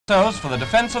themselves for the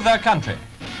defense of their country.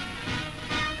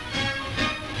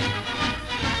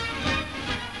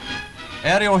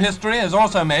 Aerial history is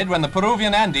also made when the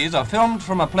Peruvian Andes are filmed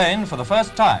from a plane for the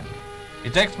first time.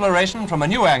 Its exploration from a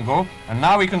new angle, and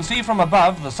now we can see from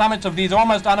above the summits of these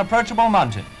almost unapproachable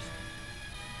mountains.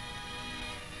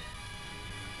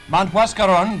 Mount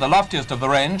Huascaron, the loftiest of the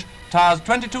range, towers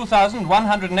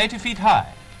 22,180 feet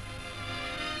high.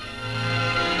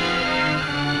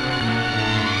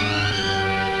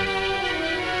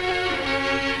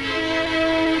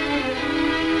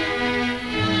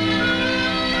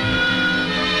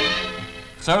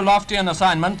 So lofty an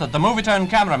assignment that the Movietone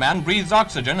cameraman breathes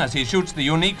oxygen as he shoots the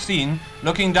unique scene,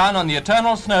 looking down on the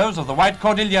eternal snows of the white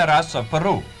cordilleras of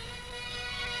Peru.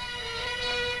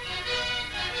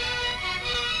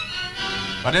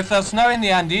 But if there's snow in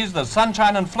the Andes, there's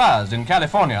sunshine and flowers in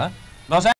California.